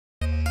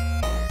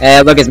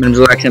Hello guys, my name is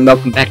Rex and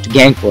welcome back to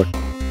Gangfort.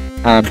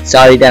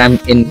 Sorry that I'm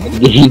in the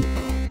game.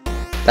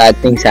 Bad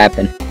things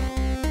happen.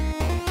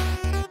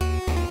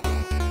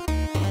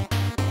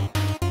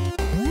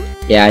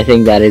 Yeah, I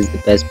think that is the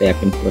best way I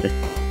can put it.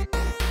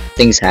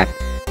 Things happen.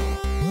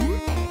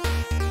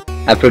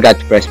 I forgot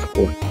to press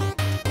record.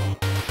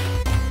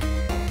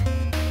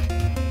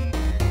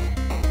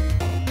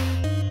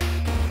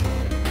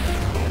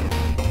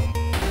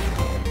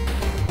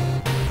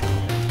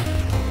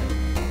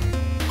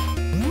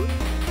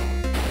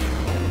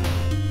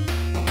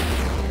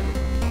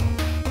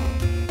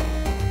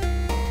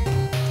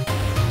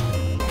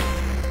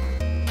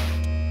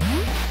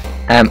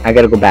 I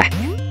gotta go back.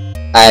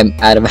 I'm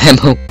out of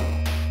ammo.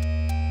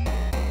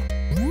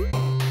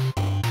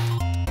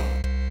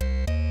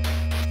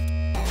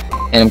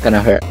 And I'm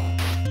kinda hurt.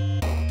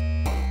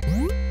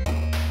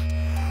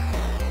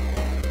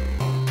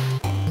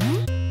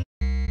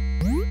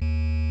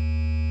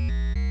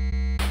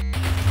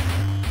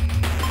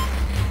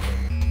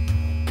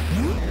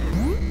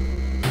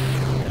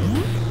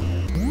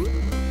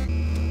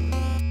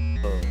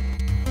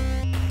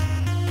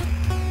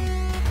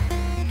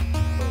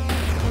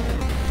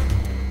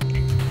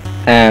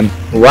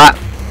 What?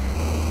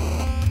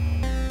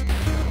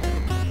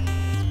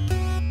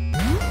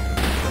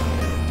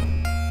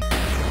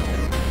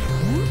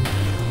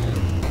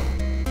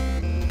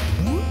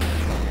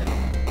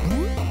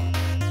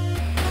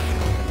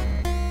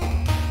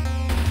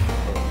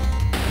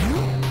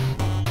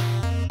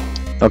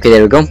 Okay,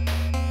 there we go.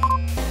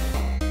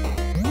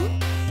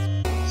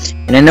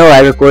 And I know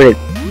I recorded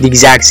the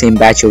exact same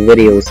batch of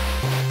videos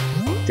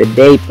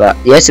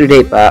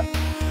yesterday, but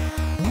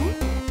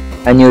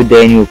a new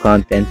day, new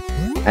content.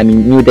 I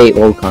mean, new day,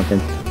 old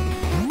content.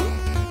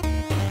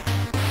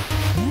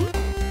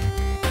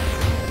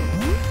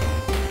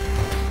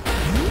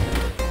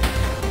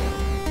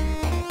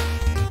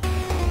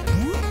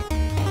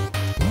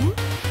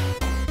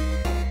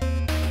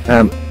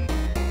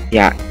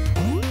 Yeah,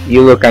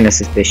 you look kinda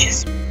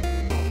suspicious.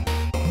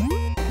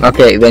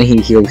 Okay, when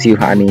he heals you,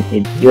 I mean,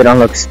 you don't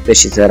look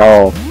suspicious at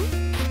all.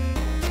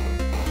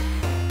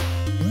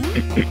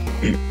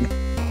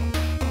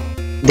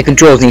 The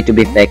controls need to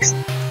be fixed.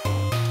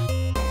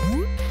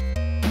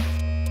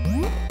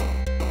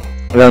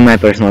 Well, in my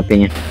personal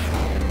opinion.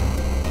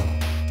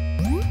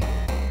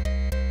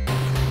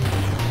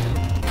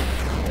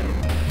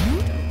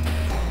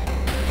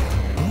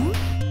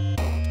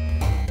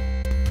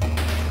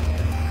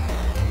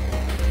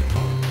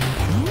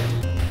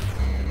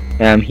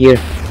 Here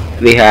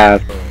we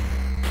have a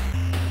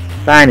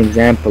fine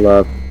example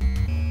of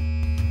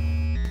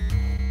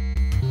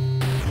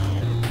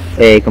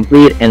a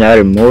complete and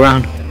utter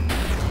moron.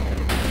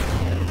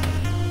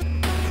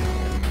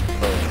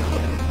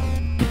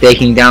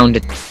 Taking down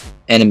the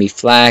enemy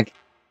flag.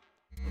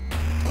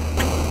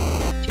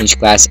 Change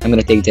class. I'm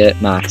gonna take the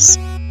Mars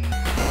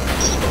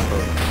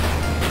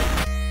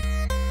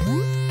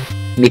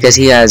because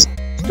he has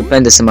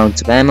stupendous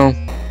amounts of ammo.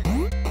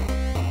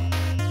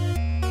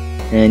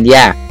 And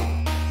yeah,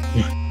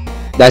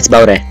 that's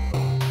about it.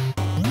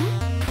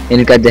 And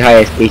you got the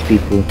highest HP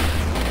pool.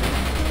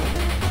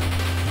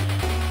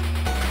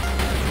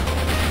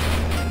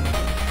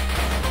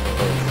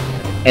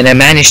 And I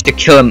managed to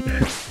kill him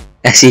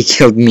as he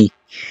killed me.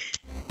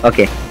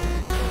 Okay.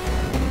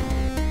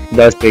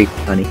 That was pretty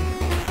funny.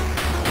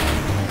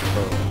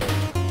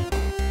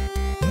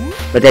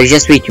 But there's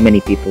just way too many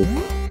people.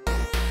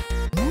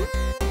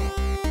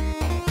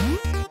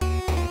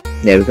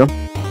 There we go.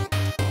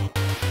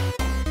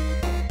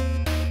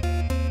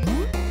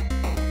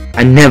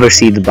 I never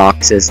see the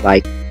boxes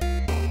like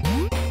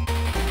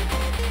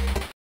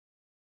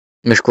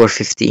my score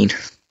 15.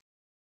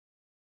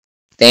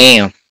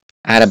 Damn,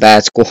 I had a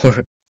bad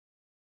score.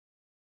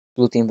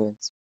 Blue team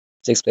wins.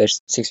 6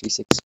 players,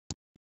 6v6.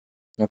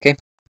 Okay.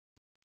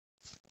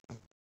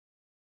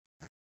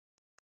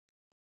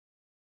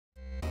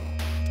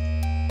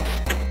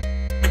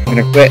 I'm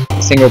gonna quit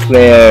single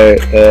player.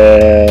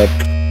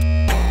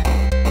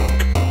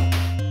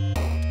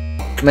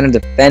 I'm gonna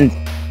defend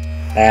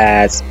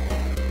as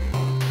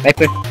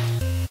sniper.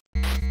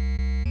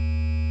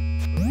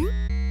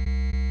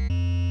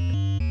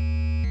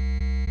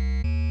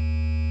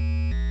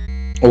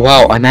 Oh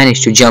wow, I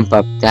managed to jump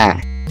up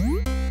that.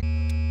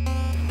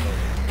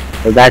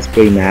 Well, that's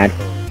pretty mad.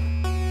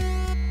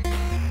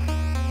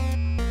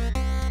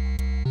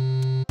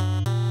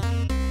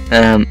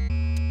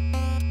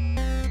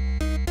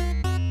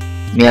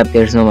 Yep,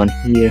 there's no one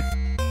here.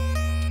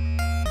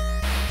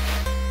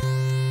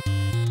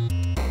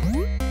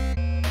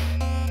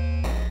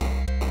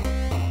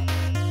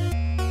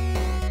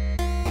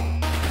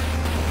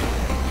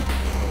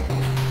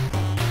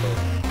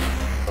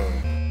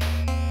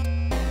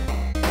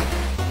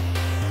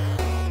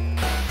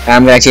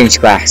 I'm gonna change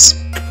class.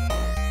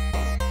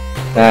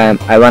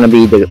 I wanna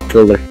be the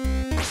builder.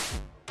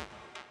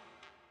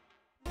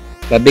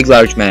 The big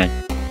large man.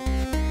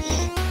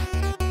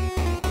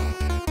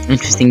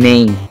 Interesting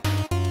name.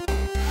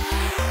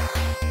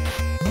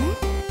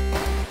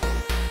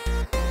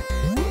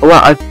 Oh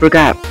wow, I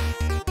forgot.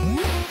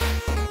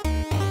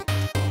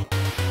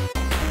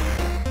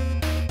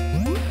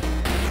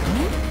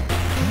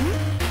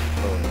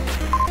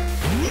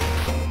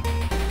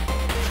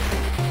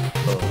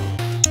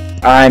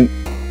 I'm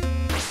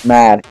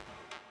mad.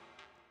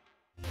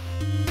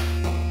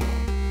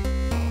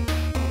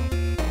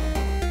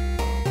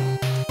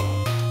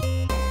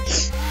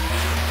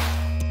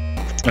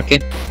 Okay.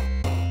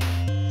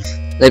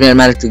 Let me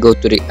manage to go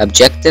to the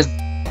objective,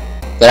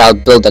 but I'll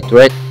build a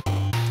turret.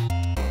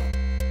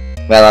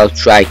 Well, I'll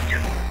try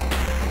to.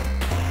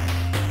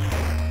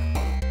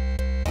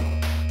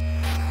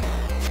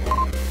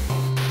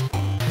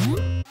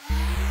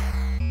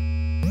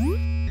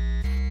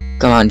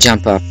 Come on,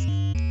 jump up.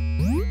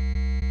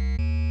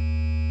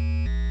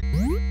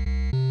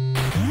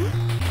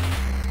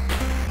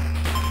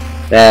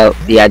 Well,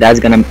 yeah, that's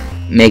gonna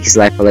make his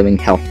life a living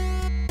hell.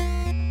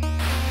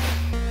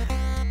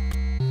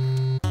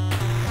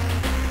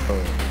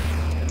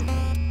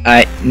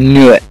 I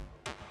knew it.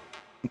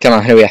 Come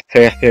on, hurry up,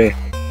 hurry up, hurry up.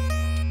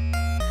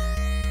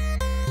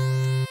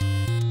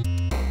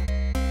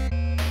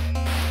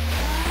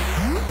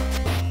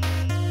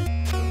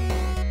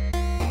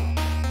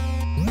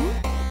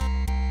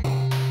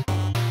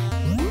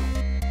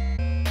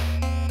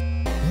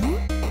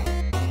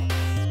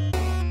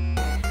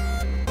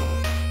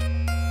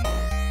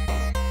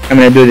 I'm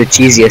gonna do the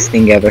cheesiest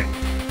thing ever.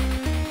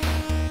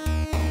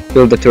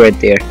 Build the turret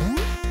there.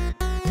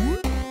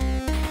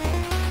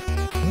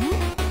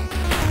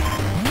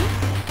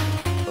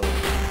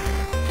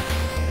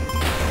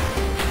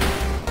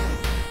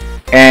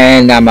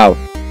 And I'm out.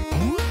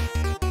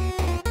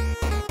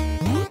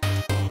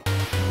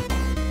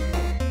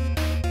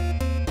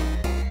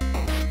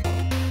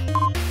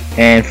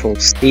 And full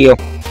steel.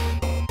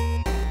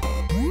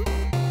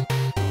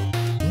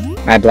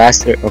 My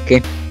blaster,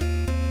 okay.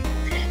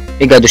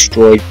 It got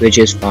destroyed, which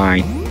is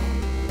fine.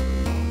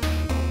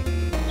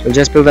 So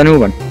just build a new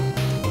one.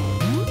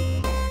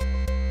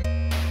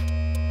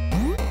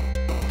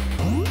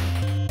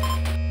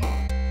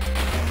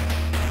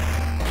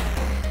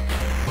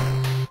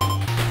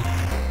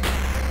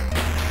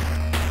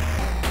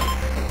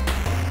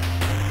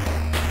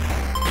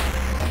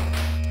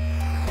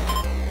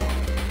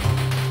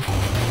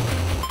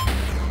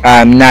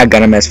 I'm not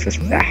gonna mess with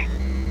that.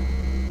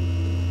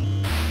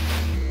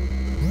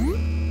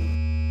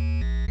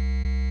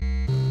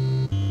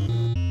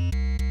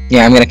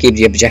 Yeah, I'm gonna keep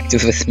the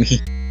objective with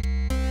me.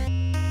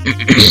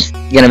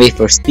 Gonna wait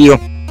for steel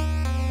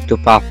to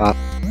pop up.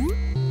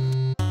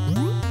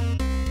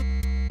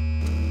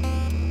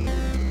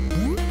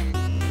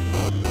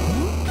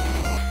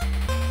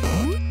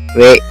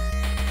 Wait.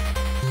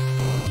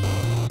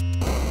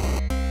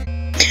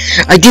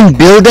 I didn't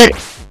build it.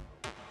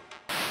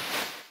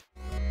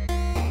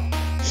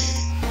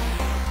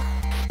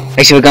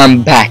 I should have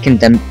gone back and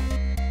then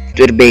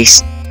to the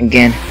base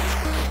again.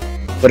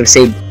 Would have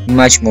saved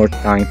much more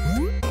time.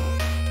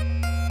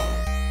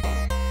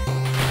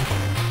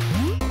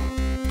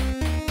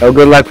 Oh,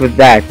 good luck with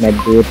that, my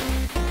dude.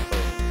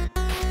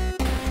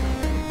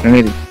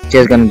 I'm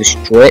just gonna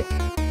destroy it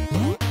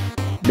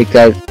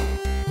because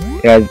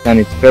it has done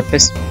its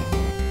purpose.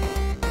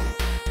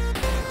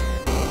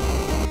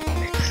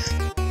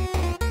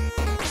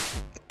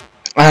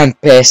 I'm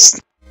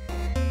pissed.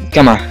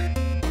 Come on.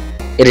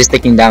 It is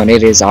taking down.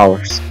 It is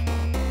ours.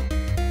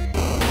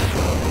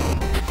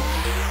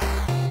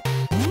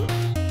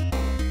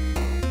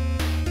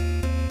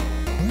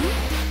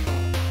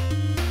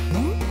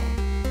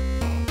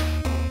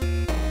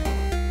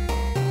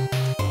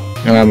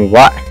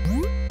 What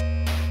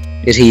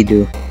did he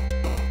do?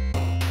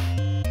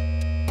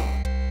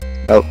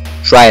 Oh,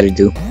 try to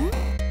do.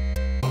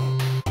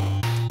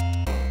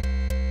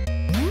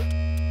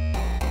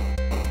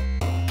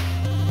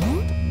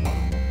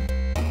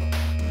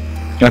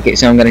 Okay,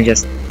 so I'm gonna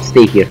just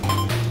stay here.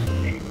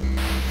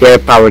 They're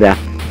powered up.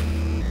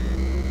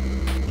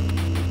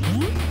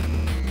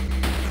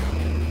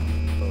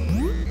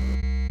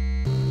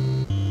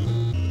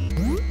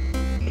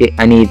 Okay,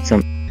 I need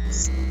some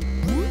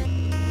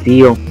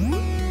steel.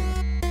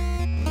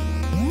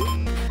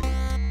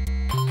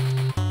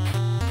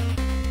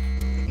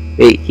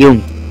 Wait, heal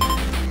me.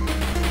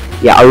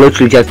 Yeah, I'll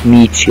literally just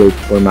need shield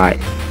for my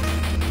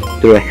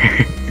turret.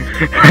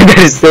 That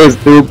is so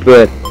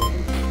stupid.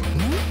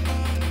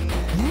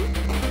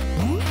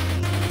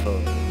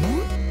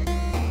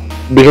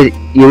 Because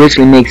you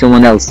literally make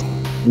someone else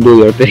do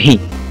your thing.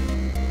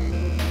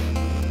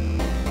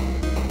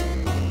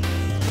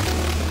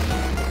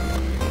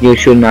 You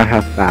should not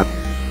have fapped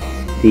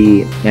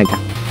the mega.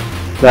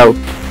 Well,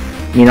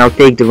 I mean, I'll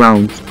take the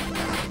rounds.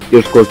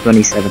 Your score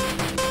 27.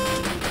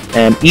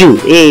 I'm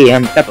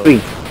top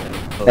 3.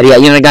 But yeah,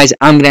 you know guys,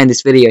 I'm gonna end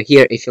this video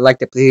here. If you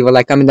liked it, please leave a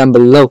like, comment down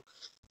below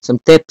some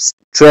tips,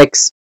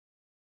 tricks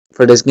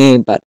for this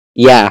game. But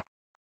yeah,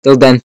 till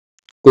then,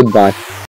 goodbye.